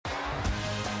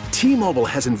T-Mobile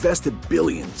has invested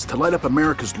billions to light up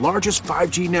America's largest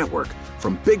 5G network,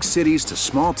 from big cities to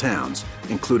small towns,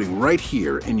 including right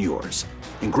here in yours.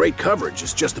 And great coverage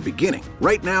is just the beginning.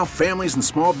 Right now, families and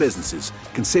small businesses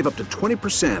can save up to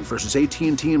 20% versus AT&T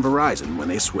and Verizon when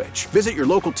they switch. Visit your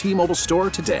local T-Mobile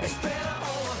store today.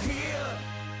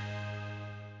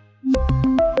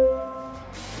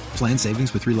 Plan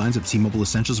savings with 3 lines of T-Mobile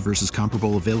Essentials versus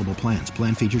comparable available plans.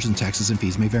 Plan features and taxes and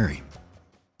fees may vary.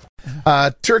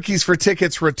 Turkeys for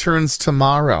Tickets returns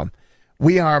tomorrow.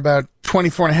 We are about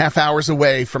 24 and a half hours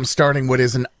away from starting what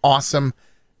is an awesome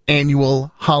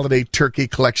annual holiday turkey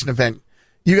collection event.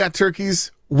 You got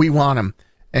turkeys, we want them,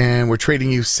 and we're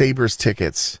trading you Sabres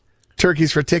tickets.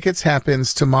 Turkeys for Tickets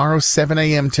happens tomorrow, 7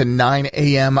 a.m. to 9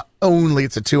 a.m. only.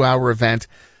 It's a 2-hour event.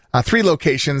 3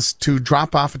 locations to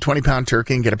drop off a 20-pound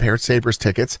turkey and get a pair of Sabres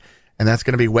tickets, and that's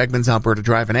going to be Wegmans Alberta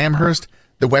Drive in Amherst,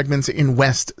 the Wegmans in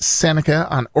West Seneca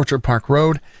on Orchard Park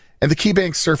Road, and the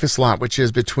KeyBank Surface Lot, which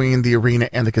is between the arena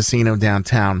and the casino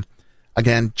downtown.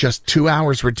 Again, just 2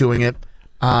 hours we're doing it.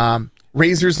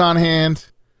 Razors on hand,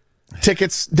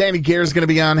 tickets. Danny Gare is going to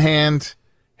be on hand,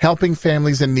 helping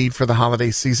families in need for the holiday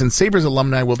season. Sabres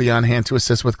alumni will be on hand to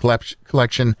assist with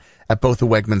collection at both the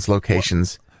Wegmans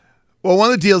locations. Well,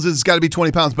 one of the deals is it's got to be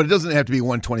 20 pounds, but it doesn't have to be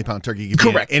one 20-pound turkey.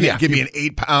 Correct. It could be an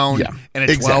 8-pound and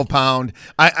a 12-pound.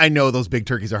 I know those big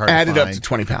turkeys are hard to find. Add it up to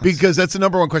 20 pounds. Because that's the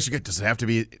number one question. Does it have to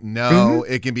be? No,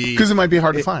 it can be. Because it might be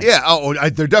hard to find. Yeah.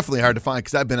 They're definitely hard to find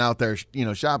because I've been out there,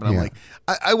 shopping. I'm like,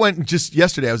 I went just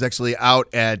yesterday. I was actually out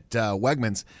at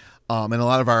Wegmans, and a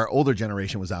lot of our older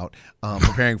generation was out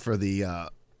preparing for the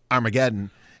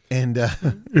Armageddon. And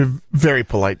you're very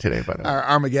polite today, by the way. Our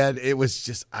Armageddon, it was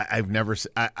just,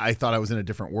 I thought I was in a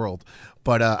different world,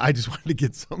 but I just wanted to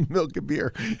get some milk and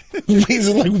beer. He's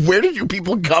like, where did you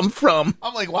people come from?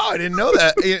 I'm like, wow, I didn't know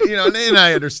that. And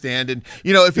I understand. And,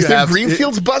 if you have.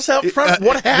 Greenfield's bus out front?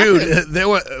 What happened? Dude, there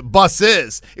were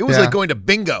buses. It was like going to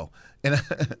bingo. And a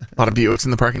lot of Buicks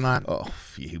in the parking lot? Oh,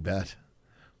 you bet.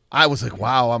 I was like,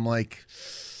 wow. I'm like,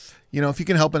 if you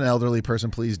can help an elderly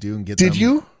person, please do and get them. Did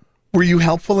you? Were you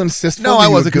helpful and assistful? No, I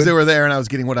wasn't because they were there and I was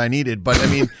getting what I needed. But I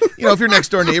mean, if your next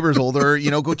door neighbor's older,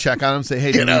 go check on them, say,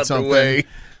 hey, do you need something? Way.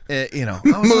 I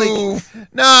was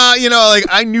like, nah,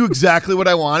 I knew exactly what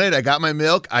I wanted. I got my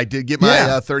milk. I did get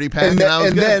my 30 pack, and I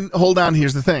was good. Then, hold on,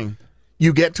 here's the thing.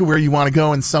 You get to where you want to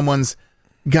go and someone's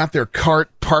got their cart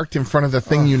parked in front of the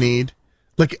thing you need.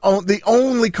 Like, the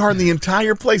only car in the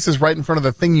entire place is right in front of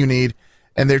the thing you need.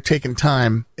 And they're taking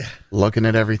time looking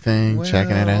at everything,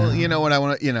 checking it out. You know what I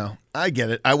want to, I get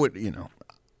it. I would,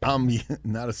 I'm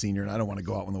not a senior and I don't want to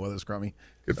go out when the weather's crummy.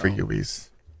 Good for you, Weez.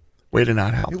 Way to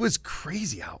not help. It was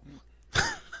crazy out.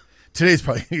 Today's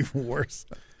probably even worse.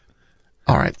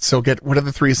 All right. So what are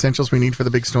the 3 essentials we need for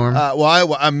the big storm?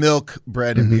 I'm milk,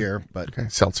 bread, and beer. But okay,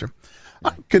 seltzer.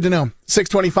 Good to know.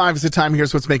 6:25 is the time.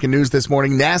 Here's what's making news this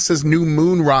morning. NASA's new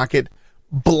moon rocket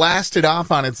blasted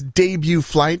off on its debut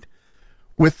flight.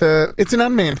 It's an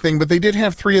unmanned thing, but they did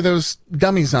have 3 of those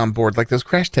dummies on board, like those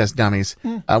crash test dummies,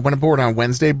 went aboard on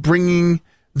Wednesday, bringing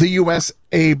the U.S.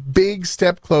 a big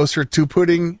step closer to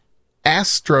putting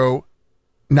astronauts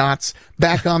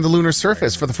back on the lunar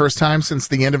surface for the first time since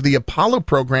the end of the Apollo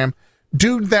program.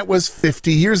 Dude, that was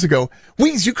 50 years ago.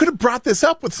 Weez, you could have brought this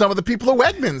up with some of the people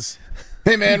at Wegmans.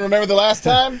 Hey, man, remember the last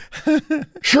time?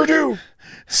 Sure do.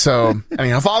 So,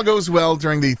 anyhow, if all goes well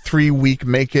during the 3-week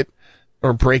make it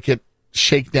or break it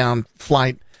shakedown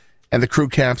flight, and the crew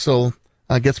capsule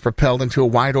gets propelled into a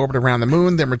wide orbit around the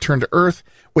moon, then returned to Earth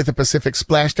with a Pacific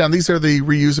splashdown. These are the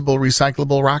reusable,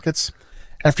 recyclable rockets.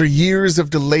 After years of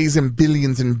delays and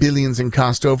billions in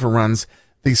cost overruns,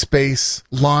 the Space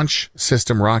Launch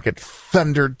System rocket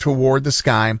thundered toward the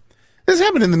sky. This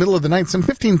happened in the middle of the night. Some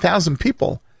 15,000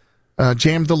 people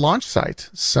jammed the launch site.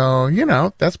 So,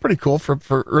 that's pretty cool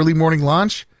for early morning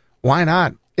launch. Why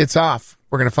not? It's off.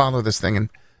 We're going to follow this thing and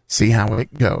see how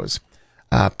it goes.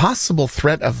 Possible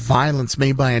threat of violence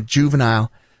made by a juvenile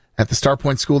at the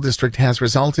Starpoint School District has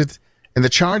resulted in the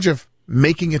charge of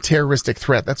making a terroristic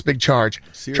threat. That's a big charge.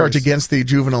 Serious. Charge against the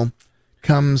juvenile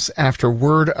comes after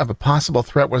word of a possible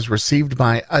threat was received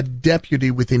by a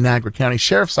deputy with the Niagara County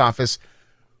Sheriff's Office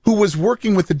who was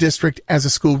working with the district as a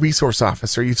school resource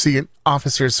officer. You see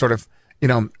officers sort of,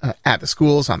 at the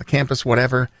schools, on the campus,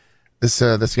 whatever.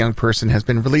 This young person has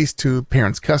been released to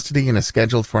parents' custody and is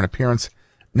scheduled for an appearance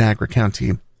Niagara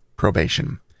County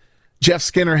probation. Jeff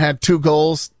Skinner had 2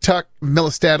 goals. Tuck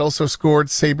Millistad also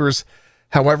scored. Sabres,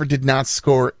 however, did not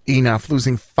score enough,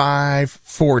 losing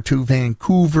 5-4 to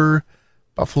Vancouver.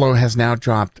 Buffalo has now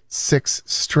dropped 6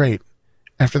 straight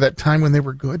after that time when they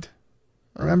were good.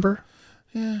 Remember?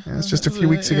 Yeah, it's just a few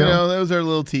weeks ago. You know, that was our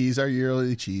little tease, our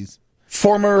yearly cheese.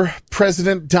 Former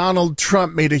President Donald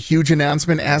Trump made a huge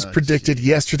announcement, as predicted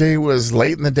yesterday. It was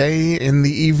late in the day, in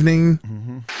the evening.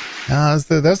 Mm-hmm. That's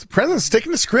the president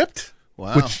sticking to script,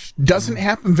 which doesn't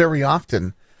happen very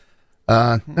often.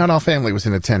 Not all family was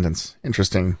in attendance.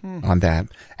 Interesting on that.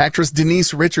 Actress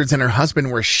Denise Richards and her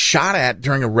husband were shot at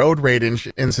during a road rage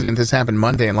incident. This happened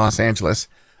Monday in Los Angeles.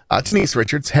 Denise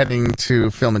Richards heading to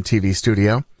film and TV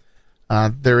studio.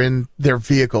 They're in their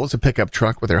vehicle. It's a pickup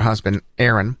truck with her husband,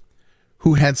 Aaron,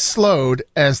 who had slowed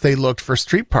as they looked for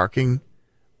street parking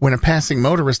when a passing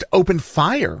motorist opened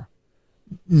fire.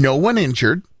 No one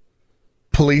injured.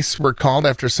 Police were called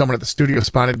after someone at the studio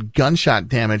spotted gunshot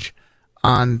damage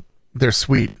on their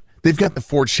suite. They've got the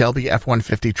Ford Shelby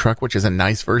F-150 truck, which is a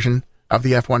nice version of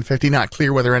the F-150. Not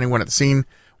clear whether anyone at the scene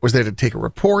was there to take a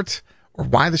report or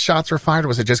why the shots were fired.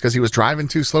 Was it just because he was driving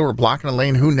too slow or blocking a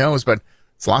lane? Who knows? But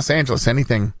it's Los Angeles.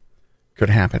 Anything could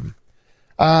happen.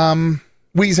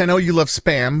 Weeze, I know you love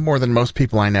Spam more than most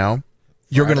people I know.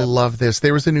 You're going to love this.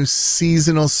 There was a new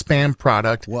seasonal Spam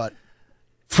product. What?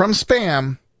 From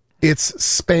Spam, it's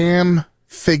Spam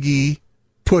Figgy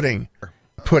Pudding.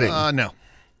 No.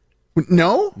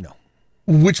 No? No.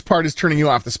 Which part is turning you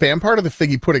off? The Spam part or the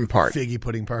Figgy Pudding part? Figgy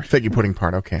pudding part. Figgy Pudding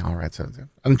part. Okay, all right. So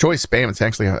enjoy Spam. It's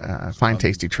actually a fine,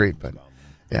 tasty treat, but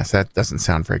yes, that doesn't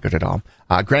sound very good at all.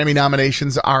 Grammy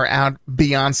nominations are out.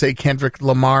 Beyonce, Kendrick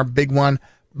Lamar, big one.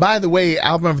 By the way,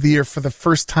 Album of the Year for the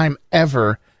first time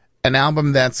ever, an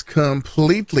album that's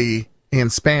completely in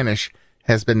Spanish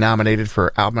has been nominated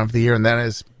for Album of the Year, and that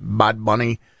is Bad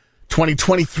Bunny.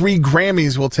 2023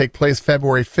 Grammys will take place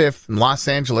February 5th in Los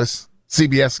Angeles.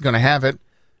 CBS is going to have it.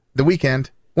 The Weeknd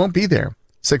won't be there.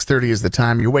 6:30 is the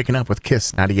time. You're waking up with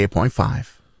Kiss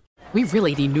 98.5. We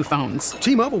really need new phones.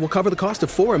 T-Mobile will cover the cost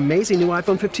of 4 amazing new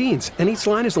iPhone 15s, and each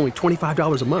line is only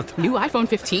 $25 a month. New iPhone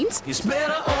 15s? It's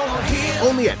better over here.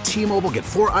 Only at T-Mobile, get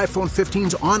 4 iPhone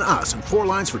 15s on us and 4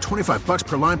 lines for $25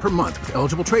 per line per month with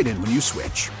eligible trade-in when you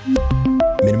switch.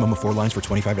 Minimum of 4 lines for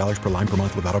 $25 per line per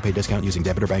month with autopay discount using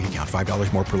debit or bank account.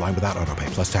 $5 more per line without autopay,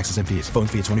 plus taxes and fees. Phone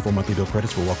fee at 24 monthly bill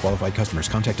credits for well-qualified customers.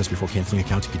 Contact us before canceling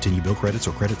account to continue bill credits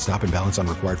or credit stop and balance on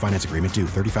required finance agreement due.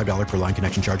 $35 per line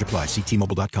connection charge applies. See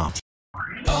T-Mobile.com.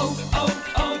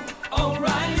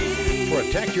 O'Reilly.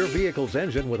 Protect your vehicle's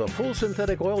engine with a full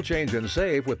synthetic oil change and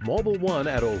save with Mobil 1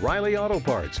 at O'Reilly Auto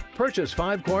Parts. Purchase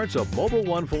 5 quarts of Mobil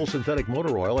 1 full synthetic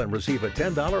motor oil and receive a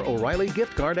 $10 O'Reilly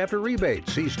gift card after rebate.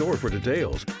 See store for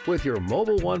details. With your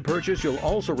Mobil 1 purchase, you'll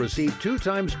also receive 2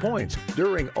 times points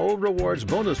during O Rewards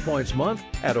Bonus Points Month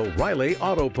at O'Reilly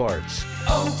Auto Parts.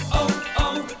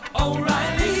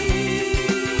 O'Reilly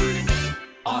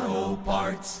Auto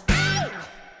Parts.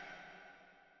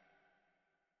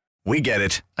 We get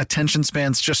it. Attention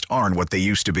spans just aren't what they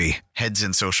used to be. Heads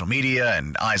in social media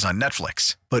and eyes on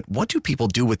Netflix. But what do people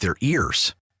do with their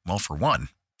ears? Well, for one,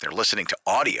 they're listening to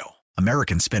audio.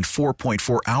 Americans spend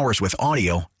 4.4 hours with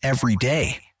audio every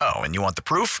day. Oh, and you want the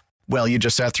proof? Well, you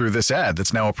just sat through this ad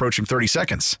that's now approaching 30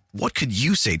 seconds. What could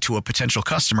you say to a potential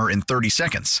customer in 30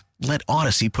 seconds? Let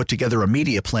Odyssey put together a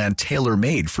media plan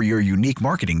tailor-made for your unique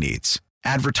marketing needs.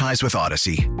 Advertise with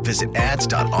Odyssey. Visit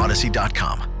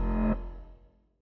ads.odyssey.com.